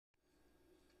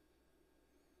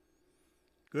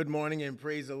Good morning and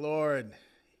praise the Lord.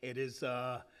 It is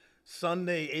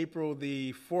Sunday, April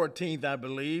the 14th, I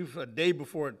believe, a day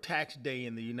before tax day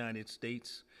in the United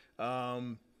States.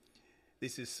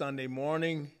 This is Sunday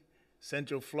morning,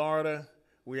 Central Florida.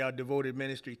 We are Devoted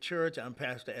Ministry Church. I'm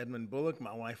Pastor Edmund Bullock.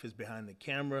 My wife is behind the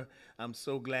camera. I'm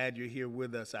so glad you're here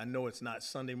with us. I know it's not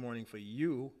Sunday morning for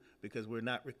you because we're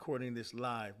not recording this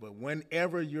live, but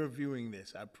whenever you're viewing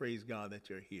this, I praise God that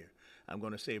you're here. I'm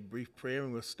going to say a brief prayer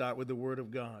and we'll start with the Word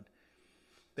of God.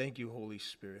 Thank you, Holy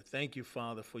Spirit. Thank you,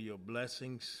 Father, for your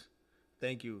blessings.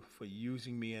 Thank you for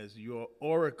using me as your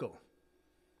oracle.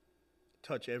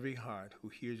 Touch every heart who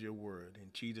hears your word. In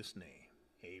Jesus' name,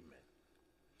 amen.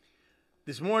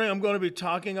 This morning I'm going to be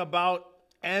talking about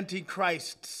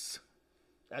antichrists.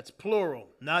 That's plural,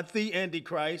 not the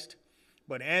Antichrist,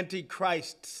 but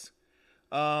antichrists.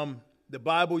 The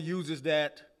Bible uses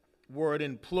that word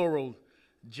in plural.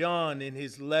 John, in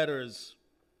his letters,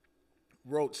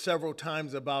 wrote several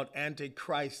times about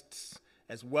antichrists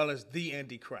as well as the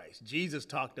Antichrist. Jesus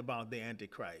talked about the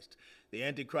Antichrist. The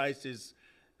Antichrist is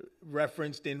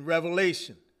referenced in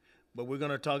Revelation, but we're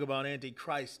going to talk about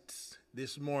antichrists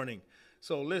this morning.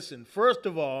 So listen, first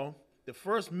of all, the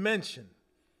first mention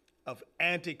of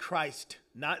Antichrist,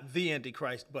 not the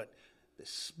Antichrist, but the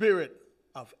spirit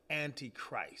of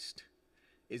Antichrist,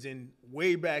 is in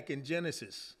way back in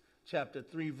Genesis chapter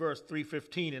 3, verse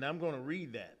 315, and I'm going to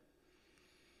read that.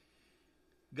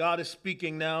 God is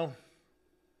speaking now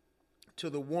to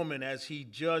the woman as he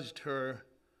judged her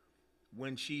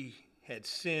when she had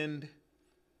sinned.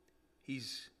 He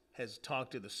has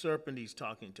talked to the serpent, he's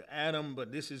talking to Adam,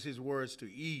 but this is his words to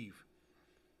Eve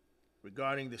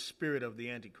regarding the spirit of the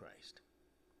Antichrist.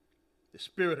 The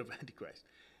spirit of Antichrist.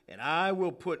 And I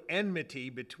will put enmity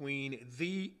between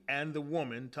thee and the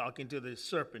woman, talking to the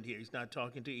serpent here. He's not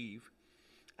talking to Eve.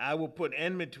 I will put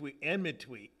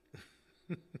enmity.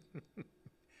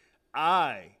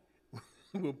 I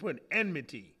will put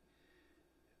enmity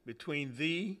between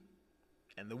thee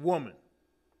and the woman,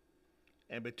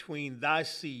 and between thy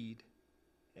seed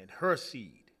and her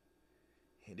seed.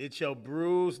 And it shall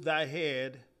bruise thy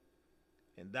head,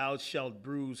 and thou shalt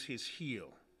bruise his heel.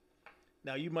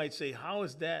 Now you might say, how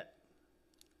is that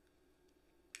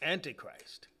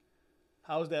Antichrist?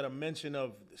 How is that a mention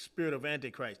of the spirit of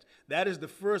Antichrist? That is the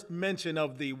first mention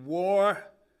of the war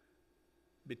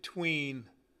between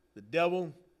the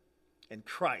devil and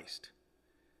Christ.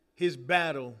 His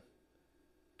battle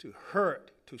to hurt,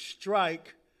 to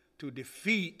strike, to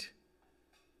defeat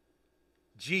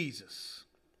Jesus.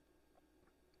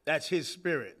 That's his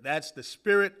spirit. That's the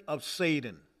spirit of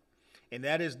Satan. And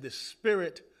that is the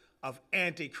spirit of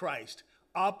Antichrist,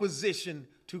 opposition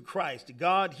to Christ.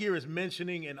 God here is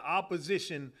mentioning an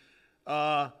opposition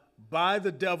by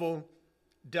the devil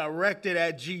directed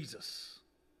at Jesus.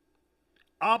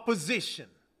 Opposition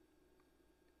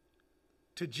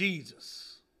to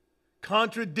Jesus.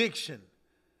 Contradiction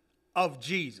of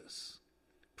Jesus.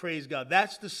 Praise God.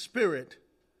 That's the spirit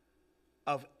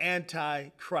of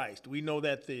Antichrist. We know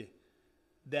that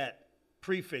that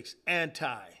prefix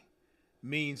anti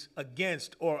means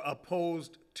against or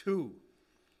opposed to.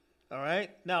 All right,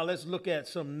 now let's look at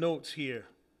some notes here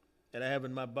that I have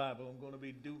in my Bible. I'm going to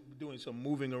be doing some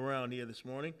moving around here this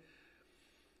morning.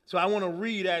 So I want to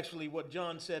read actually what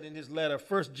John said in his letter,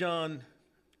 1 John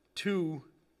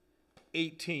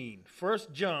 2:18. 1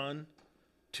 John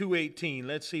 2:18.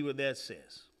 Let's see what that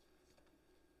says.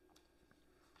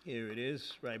 Here it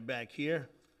is, right back here.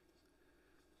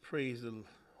 Praise the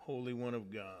Holy One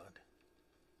of God.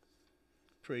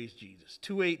 Praise Jesus.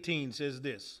 2:18 says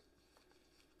this.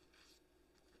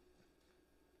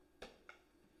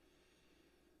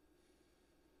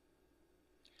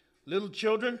 Little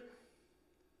children,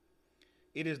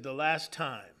 it is the last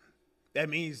time. That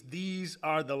means these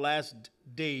are the last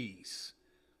days.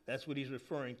 That's what he's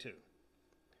referring to.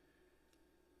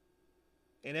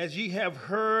 And as ye have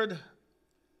heard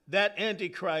that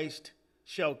Antichrist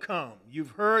shall come.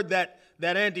 You've heard that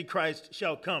Antichrist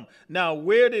shall come. Now,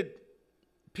 where did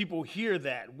people hear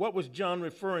that? What was John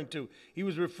referring to? He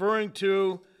was referring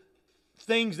to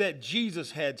things that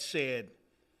Jesus had said,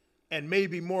 and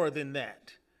maybe more than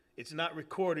that. It's not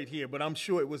recorded here, but I'm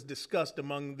sure it was discussed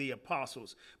among the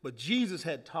apostles. But Jesus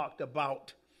had talked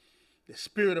about the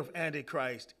spirit of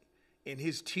Antichrist in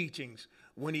his teachings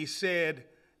when he said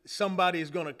somebody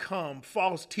is going to come,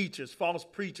 false teachers, false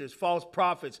preachers, false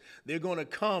prophets. They're going to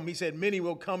come. He said, many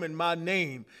will come in my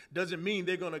name. Doesn't mean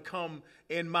they're going to come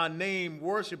in my name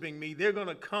worshiping me. They're going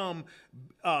to come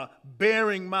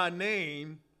bearing my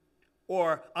name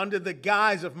or under the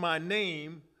guise of my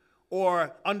name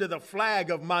or under the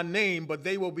flag of my name, but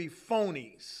they will be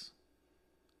phonies.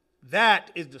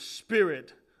 That is the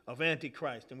spirit of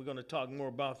Antichrist, and we're going to talk more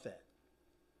about that.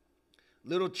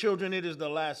 Little children, it is the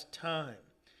last time.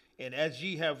 And as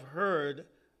ye have heard,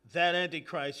 that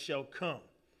Antichrist shall come.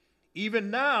 Even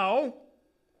now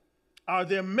are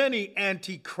there many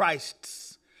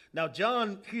Antichrists. Now,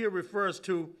 John here refers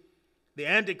to the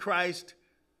Antichrist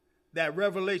that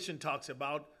Revelation talks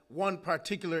about, one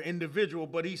particular individual,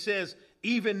 but he says,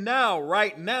 even now,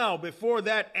 right now, before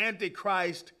that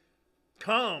Antichrist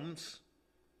comes,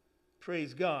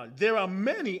 praise God, there are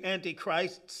many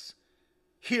Antichrists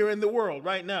here in the world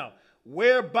right now,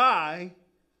 whereby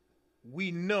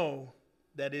we know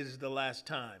that it is the last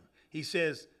time. He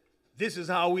says, this is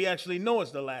how we actually know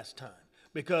it's the last time,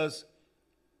 because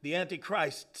the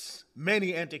Antichrists,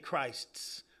 many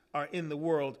Antichrists are in the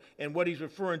world. And what he's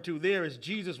referring to there is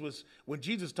when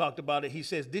Jesus talked about it, he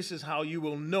says, this is how you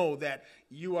will know that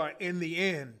you are in the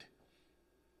end,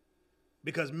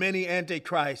 because many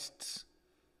Antichrists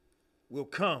will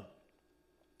come.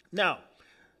 Now,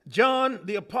 John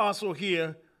the apostle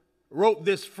here wrote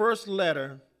this first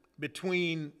letter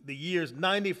between the years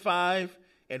 95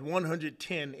 and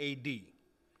 110 AD.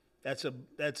 That's a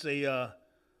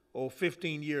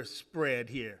 15-year spread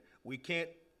here. We can't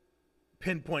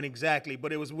pinpoint exactly,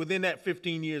 but it was within that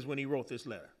 15 years when he wrote this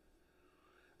letter.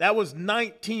 That was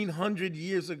 1900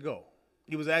 years ago.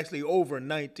 It was actually over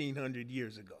 1900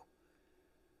 years ago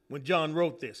when John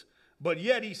wrote this. But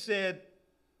yet he said,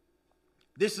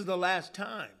 this is the last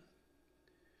time.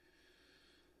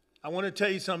 I want to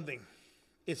tell you something.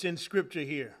 It's in scripture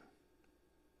here.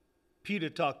 Peter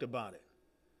talked about it.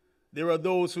 There are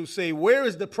those who say, where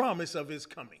is the promise of his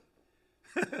coming?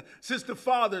 Since the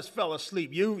fathers fell asleep.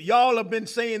 Y'all have been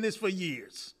saying this for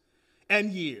years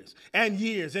and years and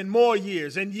years and more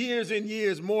years and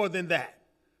years more than that.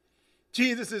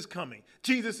 Jesus is coming.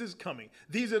 Jesus is coming.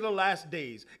 These are the last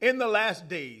days. In the last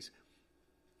days.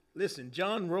 Listen,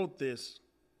 John wrote this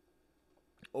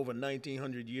over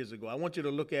 1900 years ago. I want you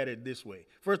to look at it this way.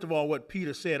 First of all, what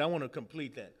Peter said, I want to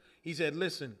complete that. He said,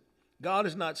 listen, God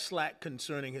is not slack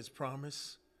concerning his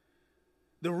promise.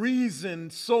 The reason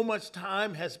so much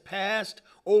time has passed,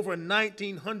 over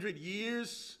 1900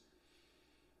 years,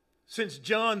 since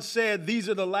John said these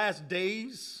are the last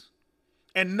days,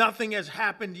 and nothing has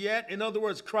happened yet. In other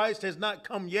words, Christ has not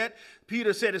come yet.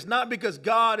 Peter said it's not because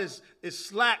God is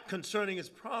slack concerning his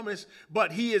promise,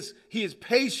 but he is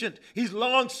patient, he's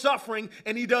long-suffering,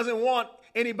 and he doesn't want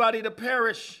anybody to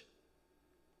perish.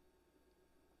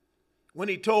 When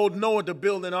he told Noah to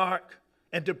build an ark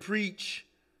and to preach,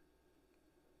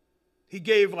 he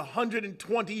gave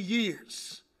 120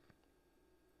 years.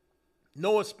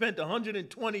 Noah spent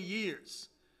 120 years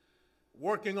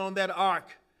working on that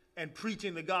ark and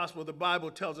preaching the gospel. The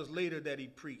Bible tells us later that he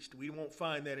preached. We won't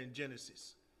find that in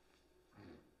Genesis.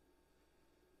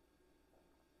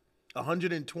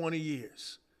 120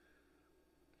 years.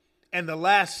 And the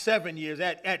last 7 years,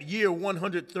 at year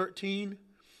 113,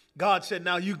 God said,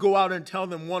 now you go out and tell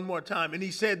them one more time. And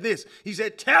he said this. He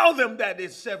said, tell them that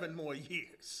it's 7 more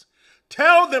years.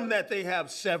 Tell them that they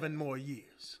have 7 more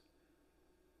years.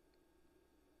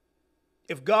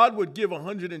 If God would give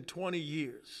 120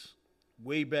 years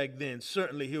way back then,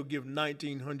 certainly he'll give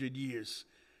 1900 years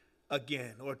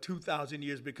again, or 2,000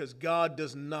 years, because God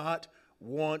does not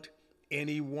want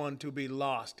anyone to be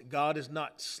lost. God is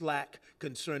not slack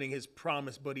concerning his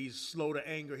promise, but he's slow to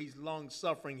anger. He's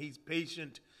long-suffering. He's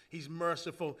patient. He's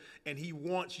merciful. And he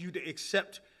wants you to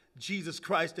accept Jesus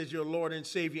Christ as your Lord and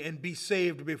Savior and be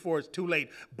saved before it's too late.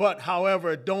 But,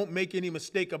 however, don't make any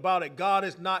mistake about it. God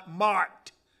is not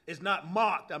marked. It's not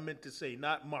mocked, I meant to say,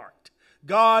 not marked.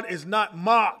 God is not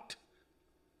mocked.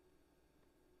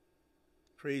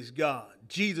 Praise God.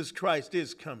 Jesus Christ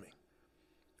is coming.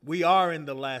 We are in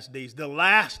the last days, the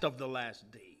last of the last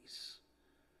days.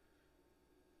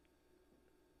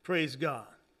 Praise God.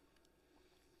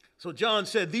 So John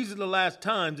said, these are the last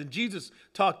times. And Jesus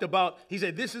talked about, he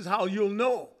said, this is how you'll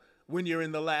know when you're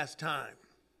in the last time.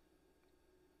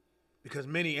 Because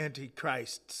many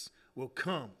antichrists will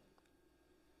come.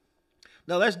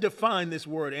 Now let's define this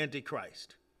word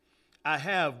antichrist. I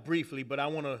have briefly, but I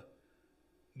want to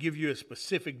give you a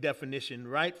specific definition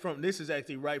this is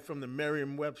actually right from the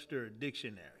Merriam-Webster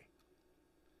dictionary.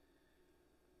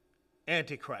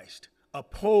 Antichrist,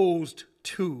 opposed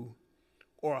to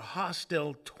or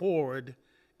hostile toward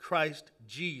Christ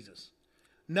Jesus.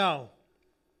 Now,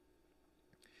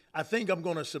 I think I'm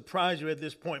going to surprise you at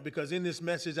this point, because in this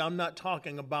message, I'm not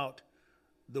talking about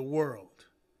the world,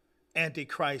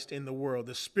 Antichrist in the world,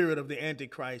 the spirit of the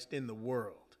Antichrist in the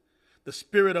world, the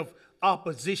spirit of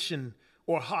opposition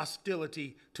or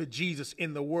hostility to Jesus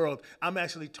in the world. I'm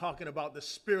actually talking about the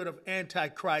spirit of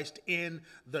Antichrist in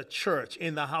the church,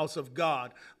 in the house of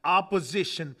God.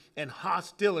 Opposition and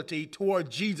hostility toward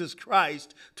Jesus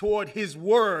Christ, toward his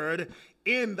word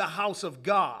in the house of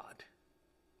God,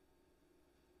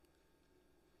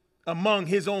 among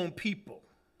his own people.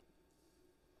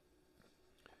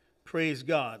 Praise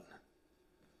God.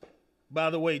 By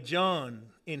the way, John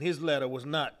in his letter was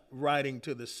not writing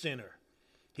to the sinner.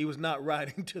 He was not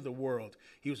writing to the world.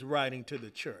 He was writing to the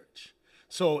church.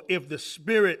 So if the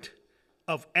spirit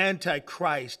of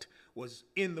Antichrist was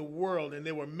in the world, and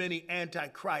there were many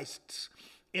Antichrists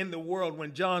in the world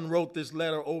when John wrote this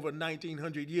letter over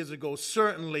 1900 years ago,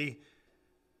 certainly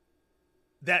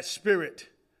that spirit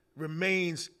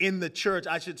remains in the church.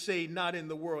 I should say not in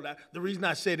the world. The reason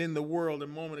I said in the world a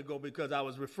moment ago, because I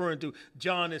was referring to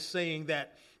John is saying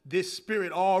that this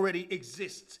spirit already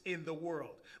exists in the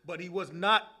world. But he was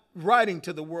not writing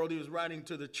to the world, he was writing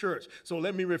to the church. So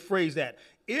let me rephrase that.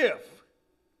 If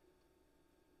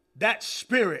that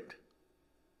spirit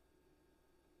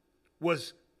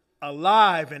was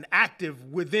alive and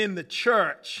active within the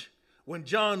church when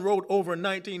John wrote over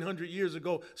 1900 years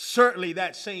ago, certainly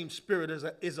that same spirit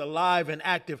is alive and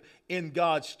active in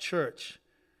God's church,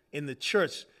 in the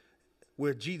church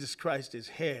where Jesus Christ is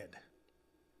head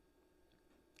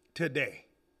today.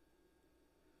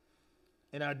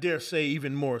 And I dare say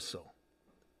even more so.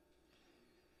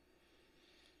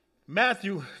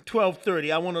 Matthew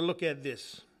 12:30, I want to look at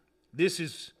this. This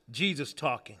is Jesus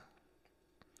talking.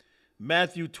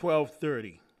 Matthew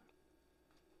 12:30.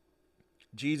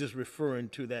 Jesus referring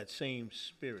to that same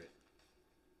spirit.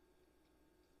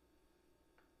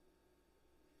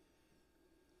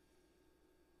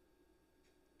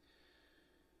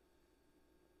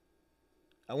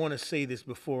 I want to say this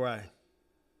before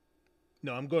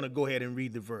I'm going to go ahead and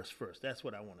read the verse first. That's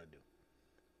what I want to do.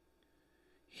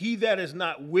 He that is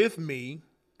not with me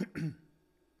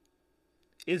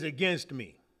is against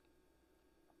me,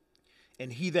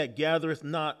 and he that gathereth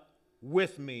not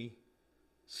with me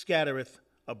scattereth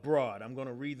abroad. I'm going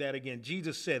to read that again.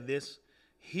 Jesus said this: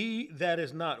 he that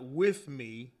is not with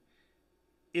me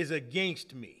is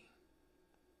against me,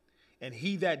 and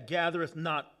he that gathereth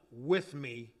not with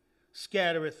me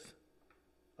scattereth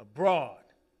abroad.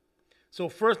 So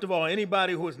first of all,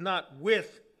 anybody who is not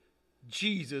with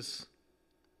Jesus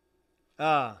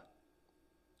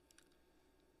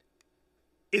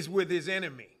is with his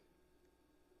enemy.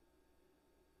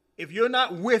 If you're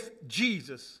not with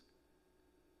Jesus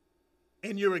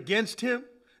and you're against him,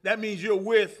 that means you're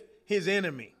with his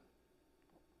enemy.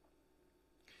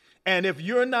 And if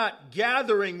you're not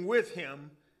gathering with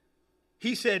him,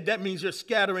 he said that means you're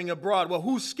scattering abroad. Well,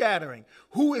 who's scattering?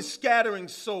 Who is scattering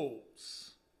souls?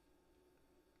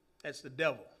 That's the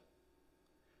devil.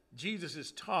 Jesus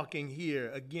is talking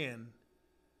here again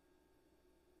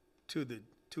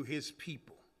to his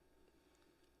people.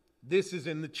 This is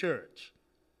in the church.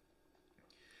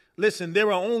 Listen, there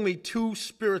are only two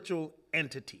spiritual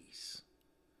entities,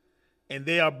 and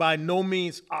they are by no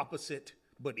means opposite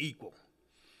but equal.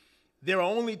 There are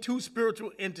only two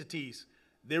spiritual entities.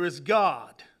 There is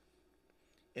God,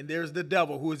 and there's the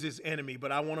devil, who is his enemy.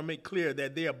 But I want to make clear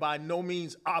that they are by no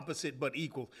means opposite but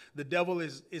equal. The devil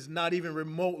is not even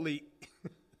remotely,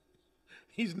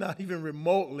 he's not even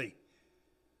remotely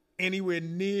anywhere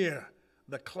near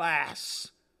the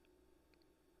class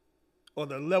or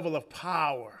the level of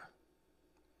power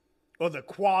or the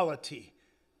quality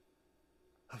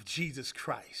of Jesus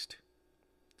Christ.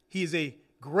 He is a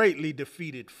greatly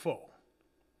defeated foe.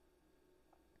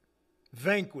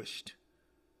 Vanquished.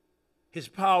 His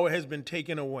power has been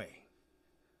taken away.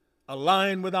 A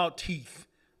lion without teeth.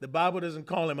 The Bible doesn't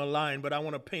call him a lion, but I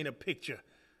want to paint a picture.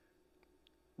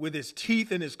 With his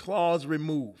teeth and his claws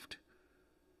removed.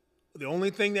 The only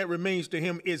thing that remains to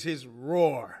him is his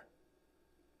roar.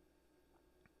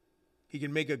 He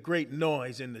can make a great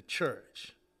noise in the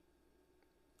church.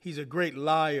 He's a great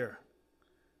liar,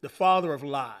 the father of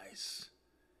lies.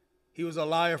 He was a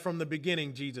liar from the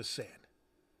beginning, Jesus said.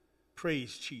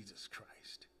 Praise Jesus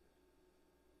Christ.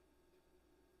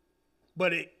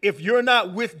 But if you're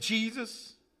not with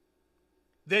Jesus,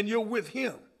 then you're with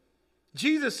him.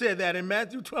 Jesus said that in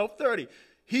Matthew 12:30.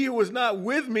 He who is not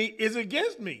with me is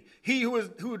against me. He who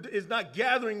is not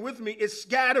gathering with me is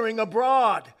scattering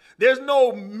abroad. There's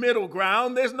no middle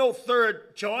ground. There's no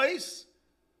third choice.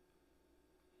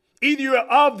 Either you're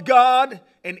of God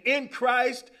and in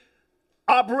Christ,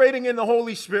 operating in the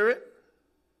Holy Spirit,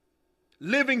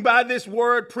 living by this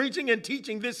word, preaching and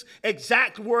teaching this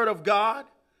exact word of God,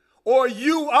 or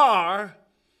you are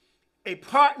a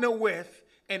partner with,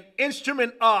 an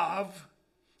instrument of,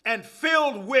 and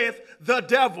filled with the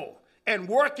devil and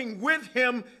working with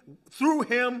him, through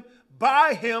him,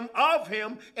 by him, of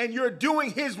him, and you're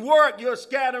doing his work, you're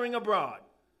scattering abroad.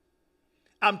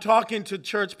 I'm talking to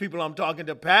church people. I'm talking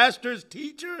to pastors,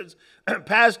 teachers,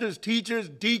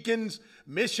 deacons,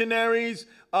 missionaries,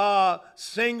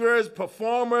 singers,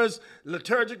 performers,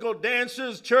 liturgical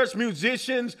dancers, church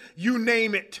musicians, you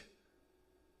name it.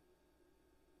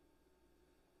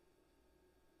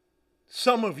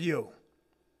 Some of you,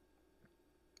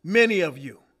 many of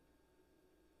you,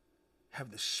 have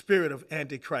the spirit of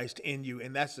Antichrist in you,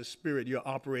 and that's the spirit you're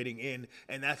operating in,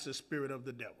 and that's the spirit of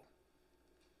the devil.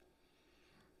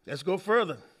 Let's go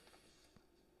further.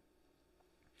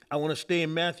 I want to stay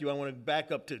in Matthew. I want to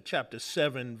back up to chapter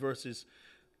 7, verses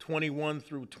 21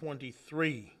 through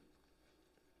 23.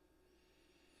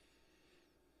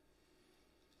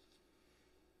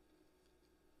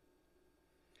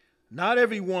 Not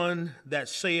everyone that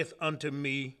saith unto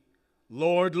me,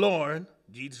 Lord, Lord,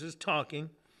 Jesus is talking,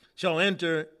 shall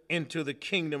enter into the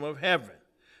kingdom of heaven.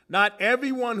 Not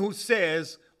everyone who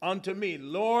says unto me,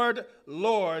 Lord,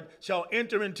 Lord, shall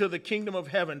enter into the kingdom of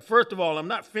heaven. First of all, I'm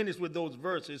not finished with those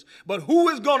verses, but who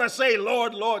is going to say,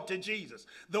 Lord, Lord, to Jesus?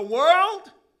 The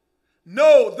world?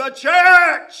 No, the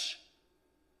church.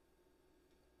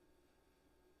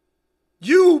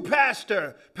 You,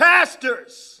 pastor,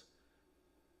 pastors,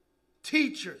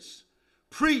 teachers,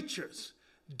 preachers,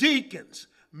 deacons,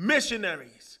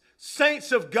 missionaries,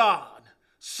 saints of God,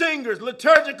 singers,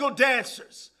 liturgical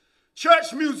dancers,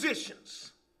 church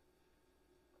musicians,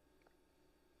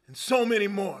 and so many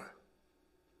more.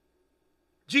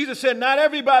 Jesus said, not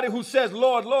everybody who says,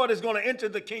 Lord, Lord, is going to enter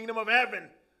the kingdom of heaven.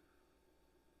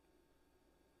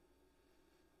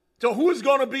 So who is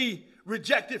going to be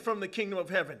rejected from the kingdom of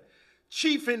heaven?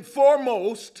 Chief and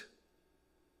foremost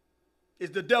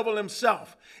is the devil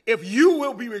himself. If you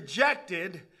will be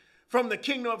rejected from the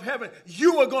kingdom of heaven,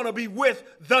 you are going to be with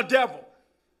the devil.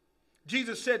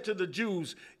 Jesus said to the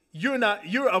Jews,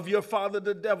 you're of your father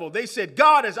the devil. They said,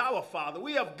 God is our father.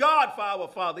 We have God for our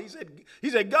father. He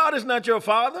said, God is not your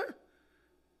father.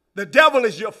 The devil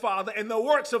is your father, and the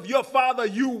works of your father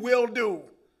you will do.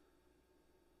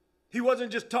 He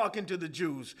wasn't just talking to the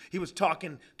Jews. He was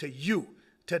talking to you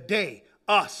today,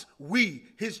 us, we,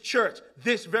 his church,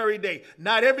 this very day.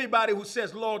 Not everybody who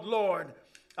says, Lord, Lord,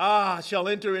 shall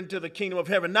enter into the kingdom of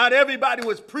heaven. Not everybody who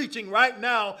is preaching right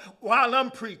now while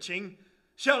I'm preaching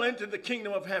shall enter the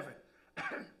kingdom of heaven.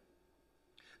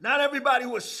 Not everybody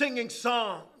who is singing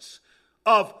songs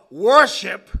of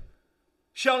worship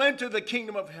shall enter the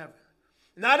kingdom of heaven.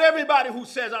 Not everybody who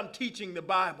says I'm teaching the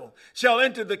Bible shall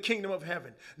enter the kingdom of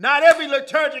heaven. Not every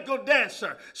liturgical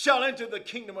dancer shall enter the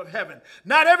kingdom of heaven.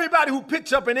 Not everybody who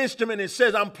picks up an instrument and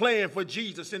says I'm playing for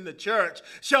Jesus in the church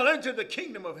shall enter the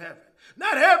kingdom of heaven.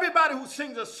 Not everybody who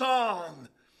sings a song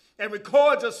and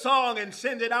records a song and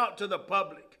sends it out to the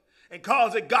public and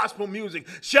calls it gospel music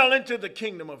shall enter the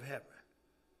kingdom of heaven.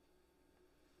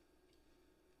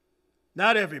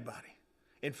 Not everybody.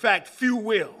 In fact, few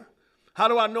will. How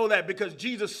do I know that? Because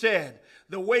Jesus said,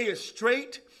 the way is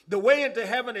straight, the way into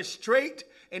heaven is straight,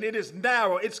 and it is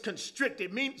narrow, it's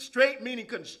constricted. Straight meaning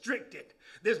constricted.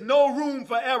 There's no room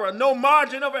for error, no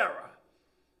margin of error.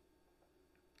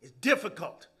 It's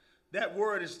difficult. That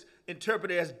word is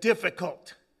interpreted as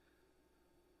difficult.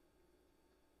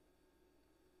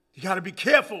 You got to be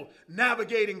careful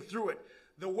navigating through it.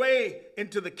 The way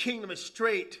into the kingdom is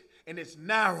straight and it's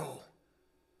narrow.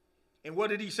 And what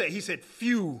did he say? He said,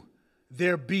 few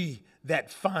there be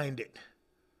that find it.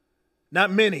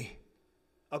 Not many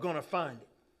are going to find it.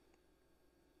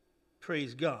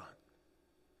 Praise God.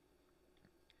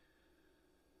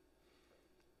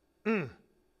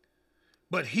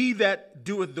 But he that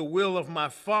doeth the will of my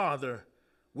Father,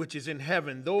 which is in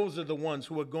heaven, those are the ones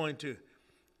who are going to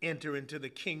enter into the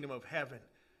kingdom of heaven.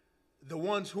 The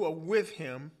ones who are with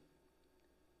him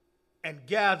and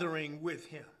gathering with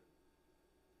him.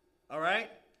 All right?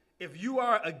 If you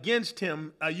are against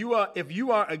him, if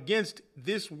you are against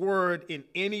this word in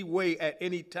any way at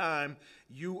any time,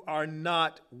 you are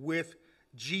not with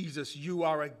Jesus. You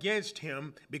are against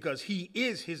him because he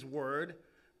is his word.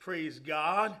 Praise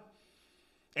God.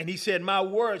 And he said, my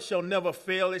word shall never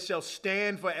fail. It shall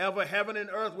stand forever. Heaven and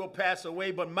earth will pass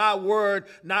away, but my word,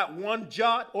 not one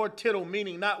jot or tittle,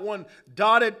 meaning not one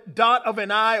dot of an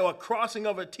I or crossing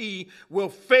of a T will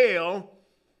fail.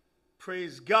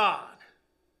 Praise God.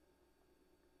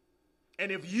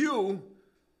 And if you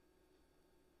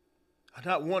are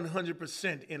not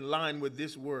 100% in line with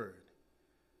this word,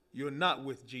 you're not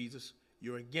with Jesus,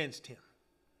 you're against him.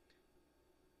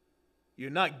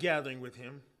 You're not gathering with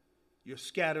him, you're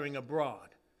scattering abroad.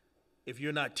 if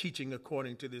you're not teaching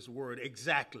according to this word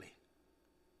exactly.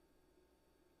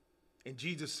 And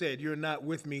Jesus said, you're not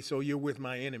with me, so you're with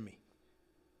my enemy.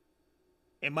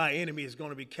 And my enemy is going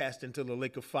to be cast into the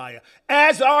lake of fire.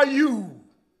 As are you.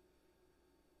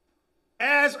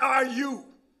 As are you.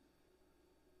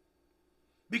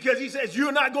 Because he says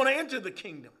you're not going to enter the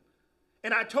kingdom.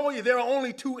 And I told you there are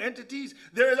only two entities.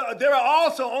 There are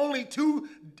also only two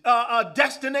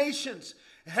destinations.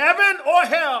 Heaven or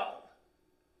hell.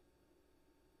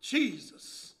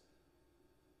 Jesus.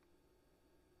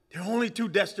 There are only two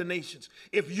destinations.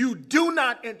 If you do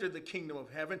not enter the kingdom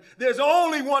of heaven, there's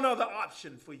only one other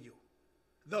option for you.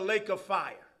 The lake of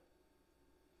fire.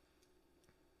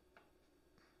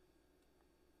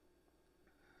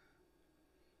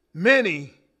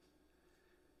 Many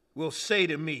will say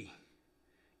to me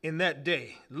in that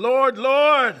day, Lord,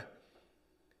 Lord,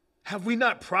 have we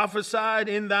not prophesied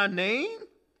in thy name?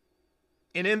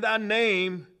 And in thy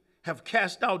name have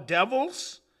cast out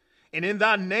devils? And in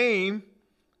thy name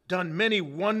done many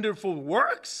wonderful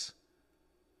works?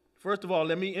 First of all,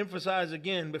 let me emphasize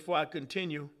again before I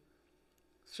continue.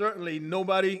 Certainly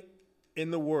nobody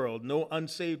in the world, no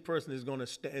unsaved person is going to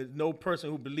stand, no person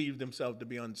who believes themselves to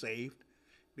be unsaved,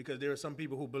 because there are some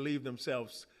people who believe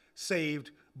themselves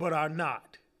saved but are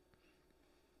not.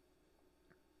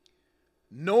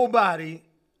 Nobody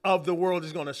of the world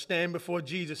is going to stand before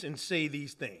Jesus and say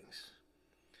these things.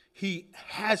 He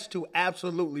has to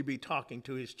absolutely be talking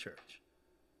to his church.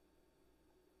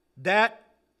 That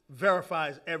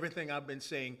verifies everything I've been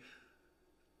saying.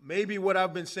 Maybe what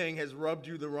I've been saying has rubbed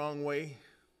you the wrong way.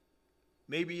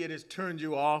 Maybe it has turned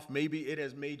you off. Maybe it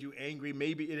has made you angry.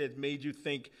 Maybe it has made you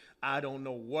think, I don't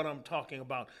know what I'm talking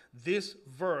about. This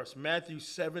verse, Matthew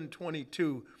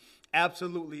 7:22,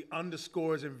 absolutely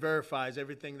underscores and verifies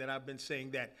everything that I've been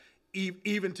saying, that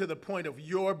even to the point of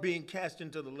your being cast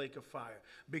into the lake of fire.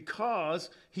 Because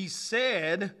he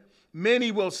said,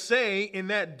 many will say in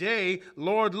that day,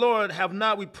 Lord, Lord, have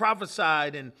not we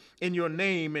prophesied in your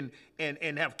name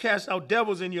and have cast out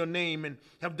devils in your name and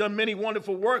have done many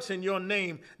wonderful works in your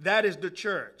name? That is the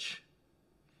church.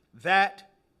 That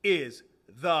is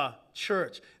the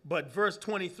church. But verse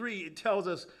 23, it tells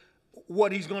us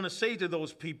what he's going to say to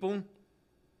those people.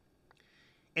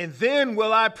 And then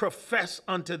will I profess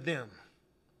unto them,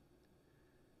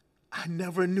 I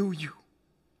never knew you.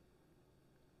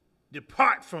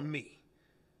 Depart from me,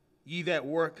 ye that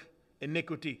work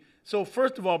iniquity. So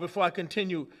first of all, before I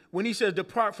continue, when he says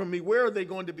depart from me, where are they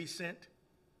going to be sent?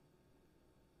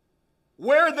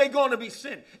 Where are they going to be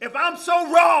sent? If I'm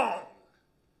so wrong,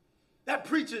 that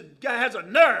preacher guy has a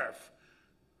nerve.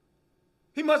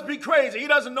 He must be crazy. He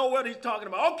doesn't know what he's talking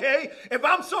about. Okay, if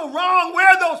I'm so wrong, where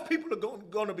are those people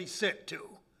going to be sent to?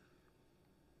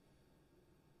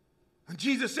 When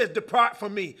Jesus says, depart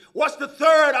from me, what's the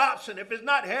third option if it's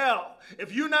not hell?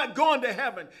 If you're not going to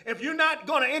heaven, if you're not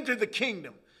going to enter the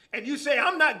kingdom, and you say,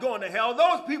 I'm not going to hell,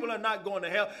 those people are not going to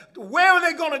hell, where are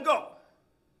they going to go?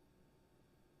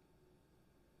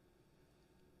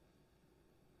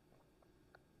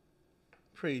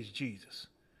 Praise Jesus.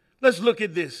 Let's look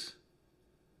at this.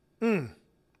 In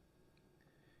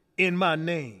my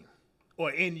name,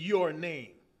 or in your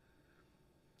name.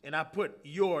 And I put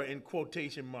your in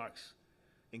quotation marks,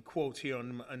 in quotes here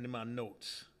under my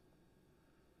notes.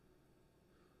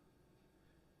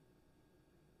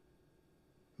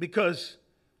 Because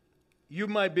you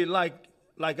might be like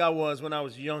I was when I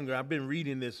was younger. I've been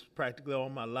reading this practically all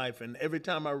my life. And every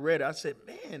time I read it, I said,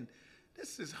 man,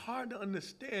 this is hard to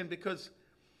understand, because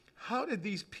how did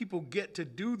these people get to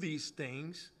do these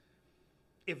things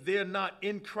if they're not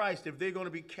in Christ, if they're going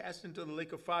to be cast into the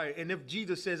lake of fire? And if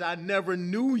Jesus says, I never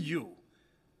knew you,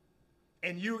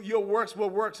 and your works were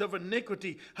works of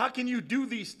iniquity, how can you do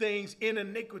these things in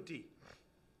iniquity?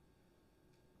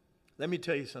 Let me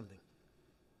tell you something.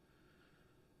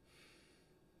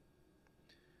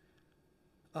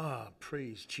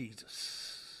 Praise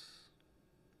Jesus.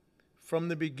 From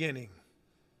the beginning,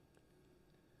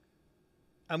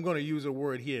 I'm going to use a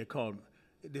word here called,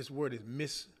 this word is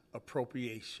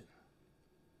misappropriation.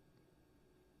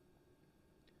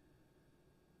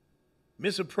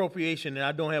 Misappropriation, and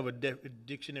I don't have a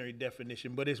dictionary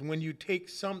definition, but it's when you take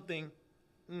something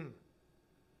and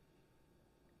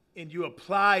you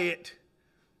apply it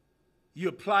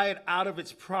out of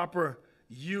its proper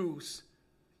use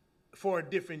for a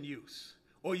different use,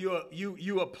 or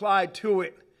you apply to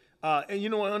it. And you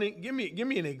know what, honey, give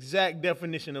me an exact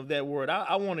definition of that word.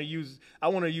 I want to use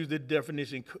the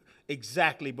definition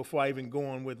exactly before I even go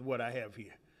on with what I have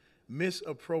here.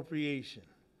 Misappropriation.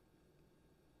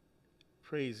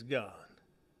 Praise God.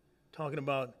 Talking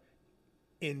about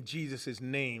in Jesus'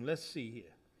 name. Let's see here.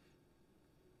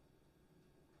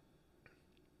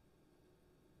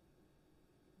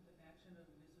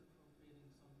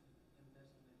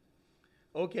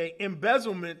 Okay,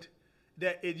 embezzlement,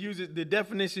 the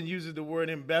definition uses the word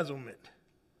embezzlement.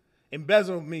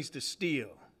 Embezzlement means to steal.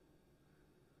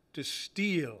 To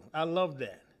steal. I love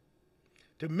that.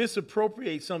 To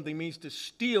misappropriate something means to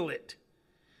steal it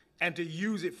and to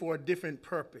use it for a different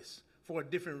purpose, for a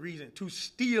different reason. To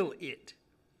steal it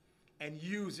and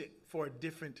use it for a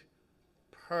different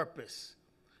purpose.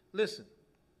 Listen,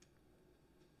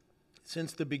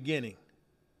 since the beginning,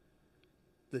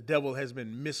 the devil has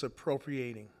been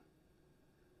misappropriating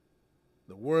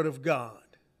the word of God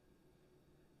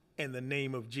in the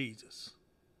name of Jesus.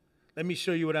 Let me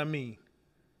show you what I mean.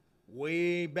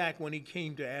 Way back when he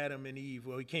came to Adam and Eve,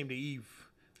 when he came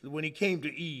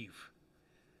to Eve,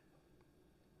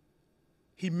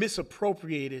 he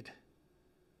misappropriated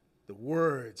the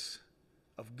words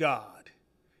of God.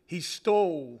 He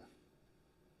stole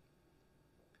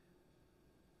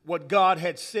what God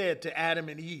had said to Adam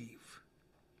and Eve,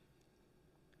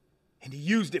 and he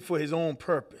used it for his own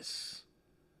purpose.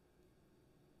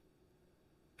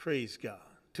 Praise God.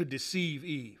 To deceive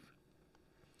Eve.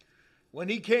 When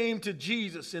he came to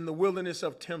Jesus in the wilderness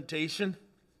of temptation,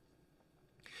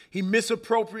 he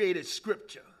misappropriated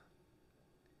Scripture.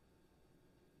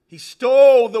 He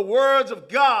stole the words of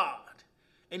God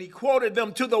and he quoted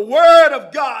them to the Word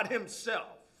of God himself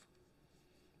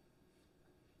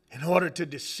in order to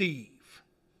deceive,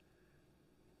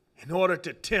 in order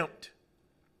to tempt.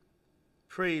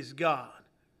 Praise God.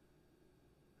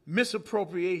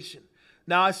 Misappropriation.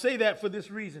 Now, I say that for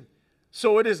this reason.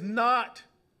 So it is not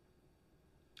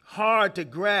hard to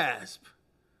grasp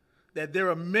that there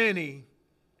are many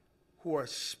who are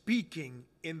speaking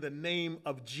in the name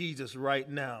of Jesus right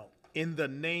now. In the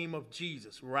name of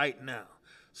Jesus right now.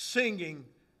 Singing,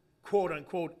 quote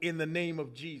unquote, in the name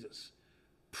of Jesus.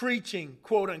 Preaching,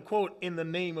 quote unquote, in the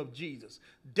name of Jesus.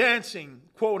 Dancing,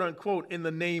 quote unquote, in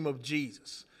the name of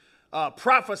Jesus.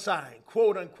 Prophesying,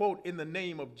 quote unquote, in the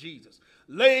name of Jesus.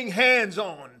 Laying hands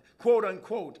on, quote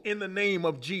unquote, in the name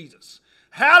of Jesus.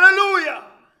 Hallelujah!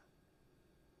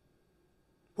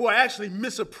 Who are actually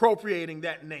misappropriating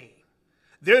that name.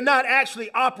 They're not actually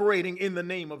operating in the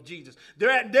name of Jesus.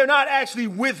 They're not actually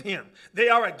with him. They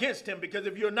are against him, because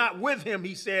if you're not with him,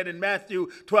 he said in Matthew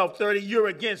 12:30, you're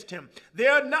against him.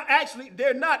 They're not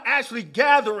actually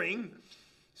gathering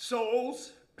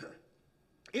souls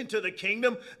into the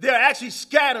kingdom. They're actually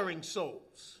scattering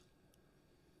souls.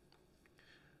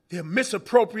 They're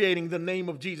misappropriating the name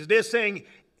of Jesus. They're saying,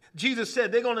 Jesus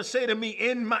said, they're going to say to me,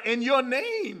 in your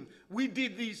name, we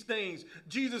did these things.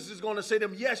 Jesus is going to say to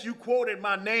them, yes, you quoted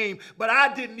my name, but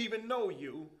I didn't even know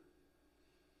you.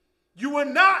 You were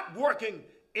not working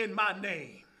in my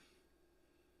name.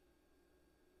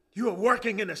 You are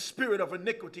working in a spirit of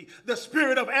iniquity, the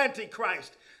spirit of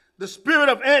Antichrist. The spirit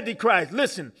of Antichrist.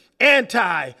 Listen,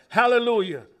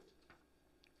 hallelujah.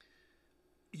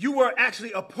 You were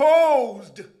actually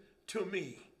opposed to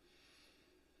me.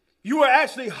 You were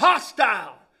actually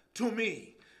hostile to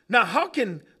me. Now, how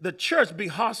can the church be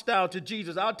hostile to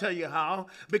Jesus? I'll tell you how.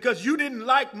 Because you didn't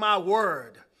like my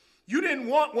word. You didn't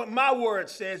want what my word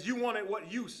says. You wanted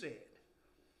what you said.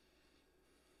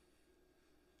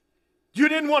 You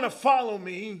didn't want to follow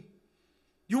me.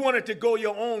 You wanted to go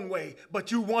your own way, but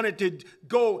you wanted to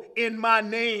go in my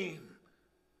name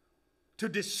to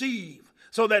deceive,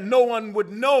 so that no one would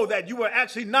know that you were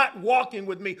actually not walking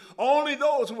with me. Only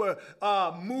those who were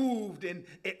moved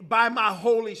by my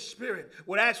Holy Spirit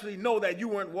would actually know that you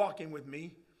weren't walking with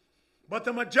me. But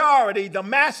the majority, the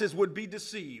masses, would be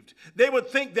deceived. They would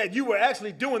think that you were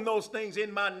actually doing those things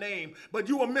in my name, but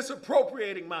you were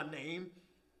misappropriating my name.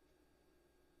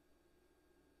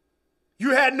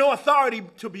 You had no authority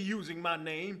to be using my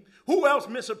name. Who else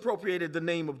misappropriated the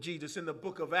name of Jesus in the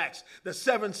book of Acts? The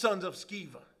 7 sons of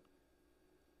Sceva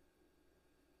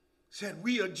said,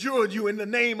 we adjured you in the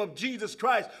name of Jesus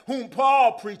Christ, whom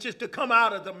Paul preaches, to come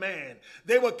out of the man.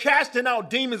 They were casting out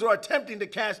demons, or attempting to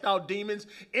cast out demons,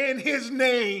 in his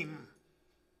name.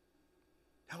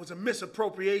 That was a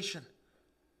misappropriation.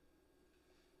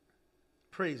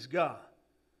 Praise God.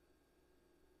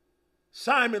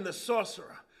 Simon the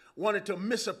sorcerer wanted to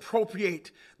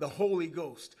misappropriate the Holy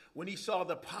Ghost. When he saw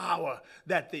the power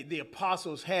that the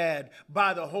apostles had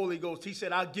by the Holy Ghost, he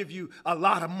said, I'll give you a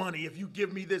lot of money if you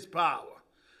give me this power.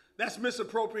 That's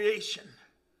misappropriation.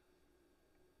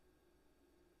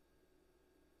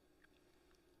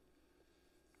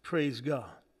 Praise God.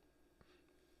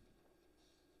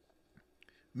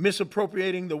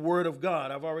 Misappropriating the word of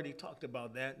God. I've already talked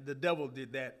about that. The devil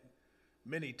did that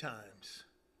many times.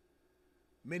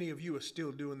 Many of you are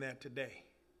still doing that today.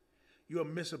 You are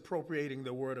misappropriating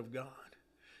the word of God.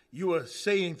 You are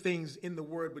saying things in the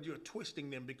word, but you're twisting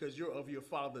them because you're of your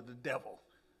father, the devil.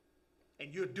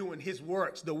 And you're doing his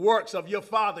works. The works of your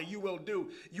father you will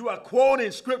do. You are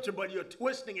quoting scripture, but you're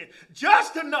twisting it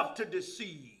just enough to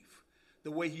deceive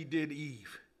the way he did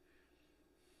Eve.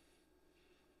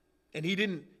 And he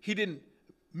didn't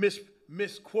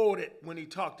misquote it when he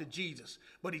talked to Jesus,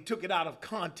 but he took it out of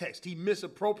context. He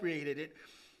misappropriated it,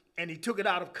 and he took it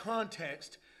out of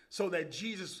context so that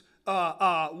Jesus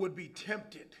would be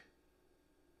tempted.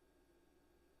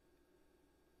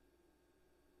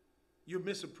 You're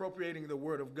misappropriating the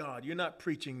word of God. You're not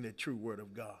preaching the true word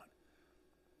of God.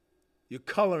 You're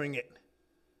coloring it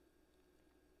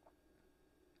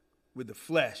with the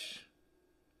flesh.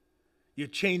 You're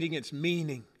changing its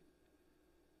meaning,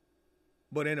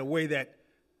 but in a way that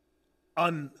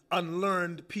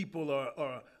unlearned people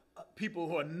or people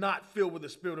who are not filled with the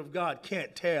Spirit of God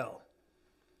can't tell.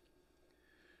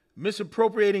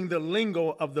 Misappropriating the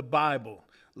lingo of the Bible.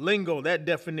 Lingo, that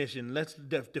definition, let's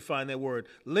define that word.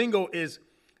 Lingo is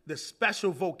the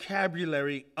special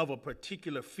vocabulary of a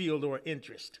particular field or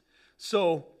interest.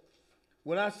 So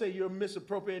when I say you're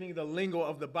misappropriating the lingo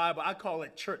of the Bible, I call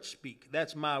it church speak.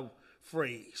 That's my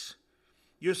phrase.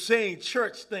 You're saying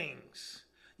church things.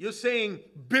 You're saying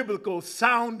biblical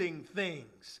sounding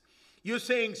things. You're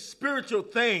saying spiritual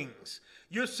things.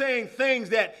 You're saying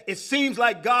things that it seems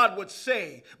like God would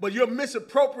say, but you're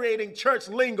misappropriating church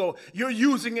lingo. You're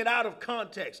using it out of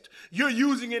context. You're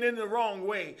using it in the wrong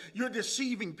way. You're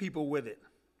deceiving people with it.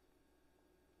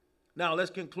 Now, let's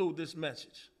conclude this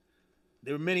message.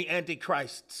 There are many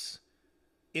antichrists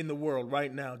in the world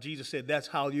right now. Jesus said, that's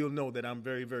how you'll know that I'm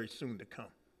very, very soon to come.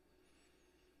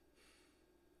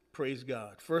 Praise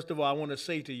God. First of all, I want to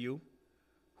say to you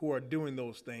who are doing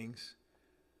those things,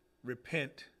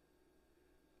 repent.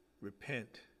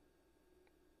 Repent.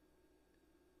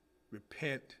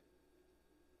 Repent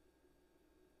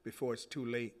before it's too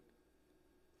late.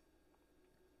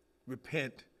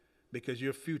 Repent because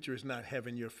your future is not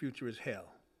heaven, your future is hell.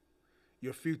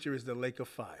 Your future is the lake of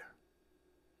fire.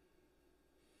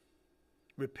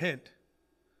 Repent.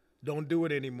 Don't do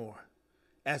it anymore.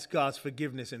 Ask God's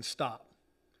forgiveness and stop.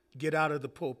 Get out of the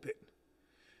pulpit.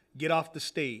 Get off the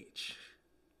stage.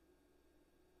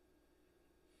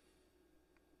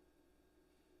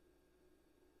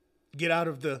 Get out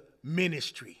of the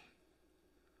ministry.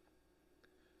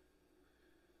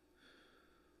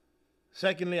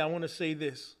 Secondly, I want to say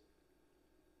this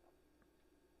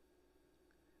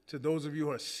to those of you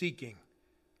who are seeking,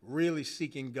 really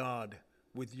seeking God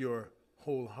with your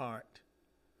whole heart.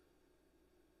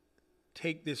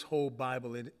 Take this whole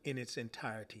Bible in its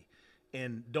entirety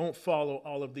and don't follow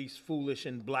all of these foolish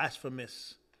and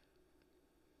blasphemous,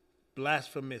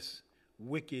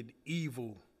 wicked,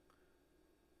 evil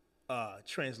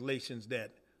translations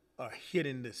that are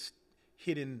hitting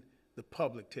the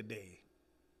public today.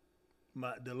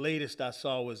 The latest I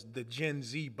saw was the Gen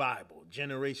Z Bible,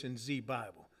 Generation Z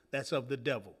Bible. That's of the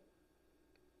devil.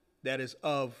 That is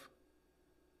of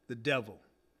the devil.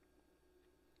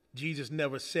 Jesus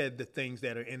never said the things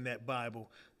that are in that Bible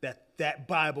that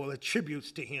Bible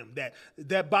attributes to him.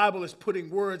 That Bible is putting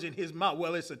words in his mouth.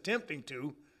 Well, it's attempting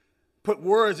to put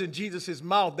words in Jesus'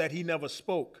 mouth that he never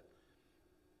spoke.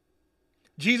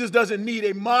 Jesus doesn't need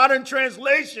a modern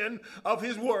translation of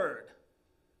his word.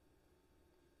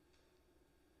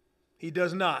 He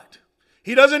does not.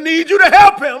 He doesn't need you to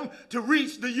help him to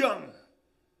reach the young.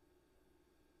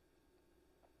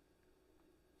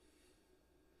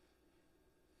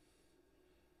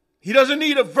 He doesn't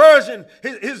need a version,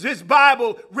 his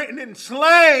Bible written in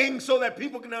slang so that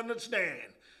people can understand.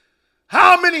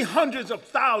 How many hundreds of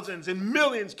thousands and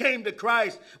millions came to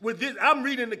Christ with this? I'm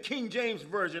reading the King James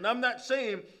Version. I'm not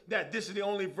saying that this is the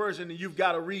only version and you've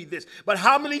got to read this. But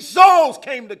how many souls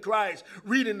came to Christ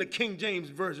reading the King James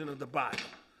Version of the Bible?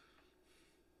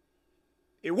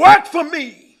 It worked for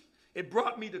me. It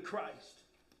brought me to Christ.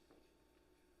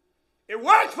 It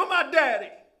worked for my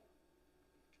daddy.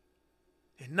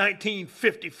 In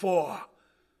 1954,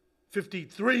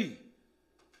 53,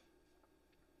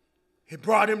 it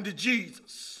brought him to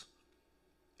Jesus.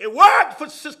 It worked for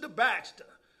Sister Baxter,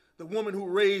 the woman who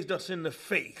raised us in the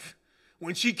faith,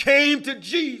 when she came to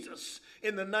Jesus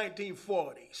in the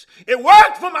 1940s. It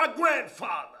worked for my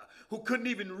grandfather, who couldn't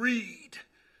even read,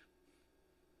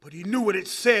 but he knew what it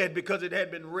said because it had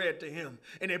been read to him.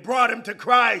 And it brought him to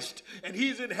Christ, and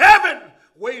he's in heaven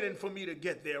waiting for me to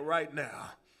get there right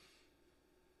now.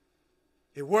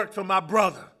 It worked for my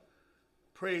brother,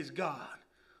 praise God,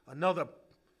 another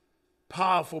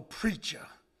powerful preacher,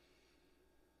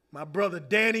 my brother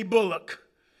Danny Bullock.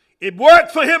 It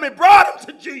worked for him. It brought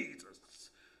him to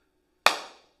Jesus.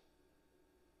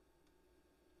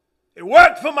 It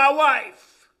worked for my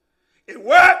wife. It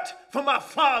worked for my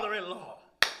father-in-law.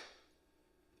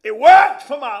 It worked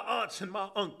for my aunts and my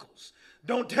uncles.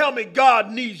 Don't tell me God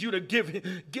needs you to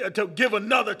give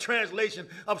another translation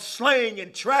of slang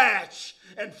and trash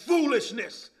and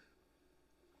foolishness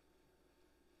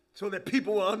so that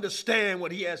people will understand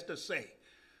what he has to say.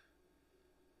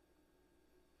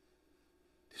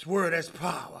 This word has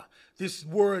power. This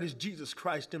word is Jesus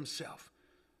Christ himself.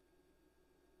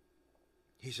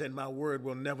 He said, my word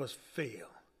will never fail.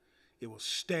 It will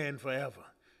stand forever.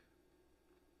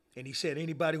 And he said,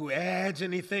 anybody who adds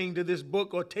anything to this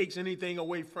book or takes anything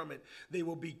away from it, they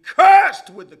will be cursed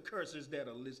with the curses that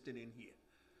are listed in here.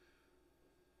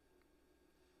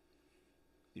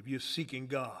 If you're seeking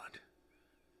God,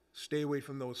 stay away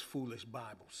from those foolish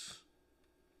Bibles.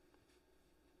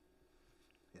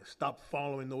 And stop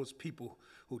following those people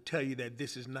who tell you that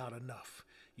this is not enough.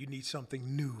 You need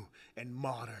something new and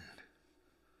modern.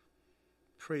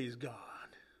 Praise God.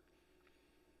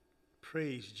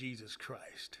 Praise Jesus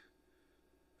Christ.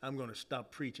 I'm going to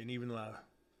stop preaching even though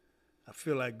I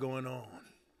feel like going on.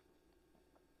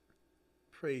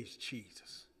 Praise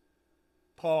Jesus.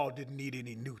 Paul didn't need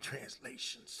any new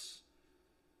translations.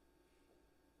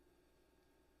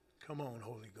 Come on,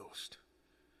 Holy Ghost.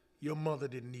 Your mother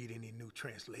didn't need any new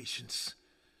translations.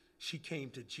 She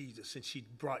came to Jesus and she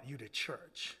brought you to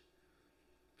church.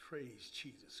 Praise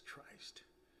Jesus Christ.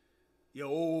 Your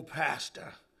old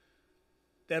pastor,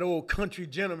 that old country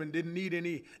gentleman, didn't need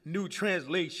any new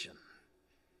translation.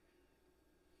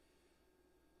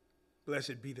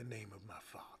 Blessed be the name of my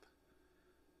Father.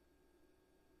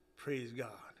 Praise God.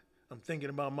 I'm thinking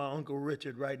about my Uncle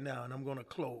Richard right now, and I'm going to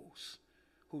close,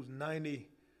 who's 90,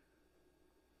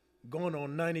 going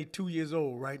on 92 years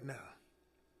old right now.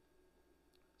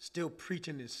 Still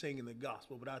preaching and singing the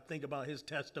gospel, but I think about his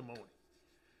testimony.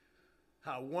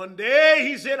 How one day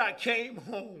he said, I came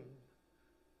home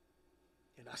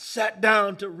and I sat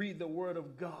down to read the word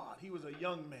of God. He was a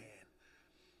young man.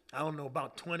 I don't know,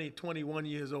 about 20, 21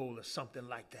 years old or something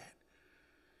like that.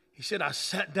 He said, I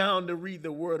sat down to read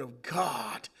the word of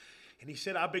God. And he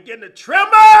said, I began to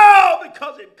tremble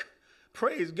because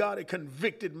praise God, it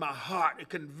convicted my heart. It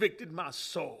convicted my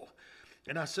soul.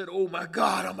 And I said, oh my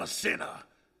God, I'm a sinner.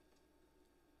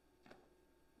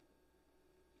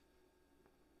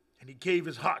 And he gave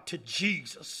his heart to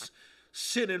Jesus,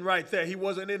 sitting right there. He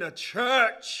wasn't in a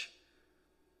church,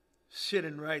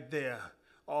 sitting right there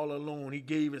all alone. He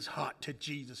gave his heart to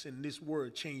Jesus, and this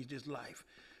word changed his life.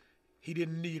 He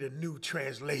didn't need a new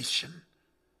translation.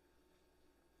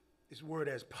 This word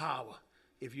has power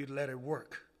if you let it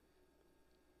work.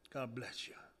 God bless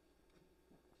you.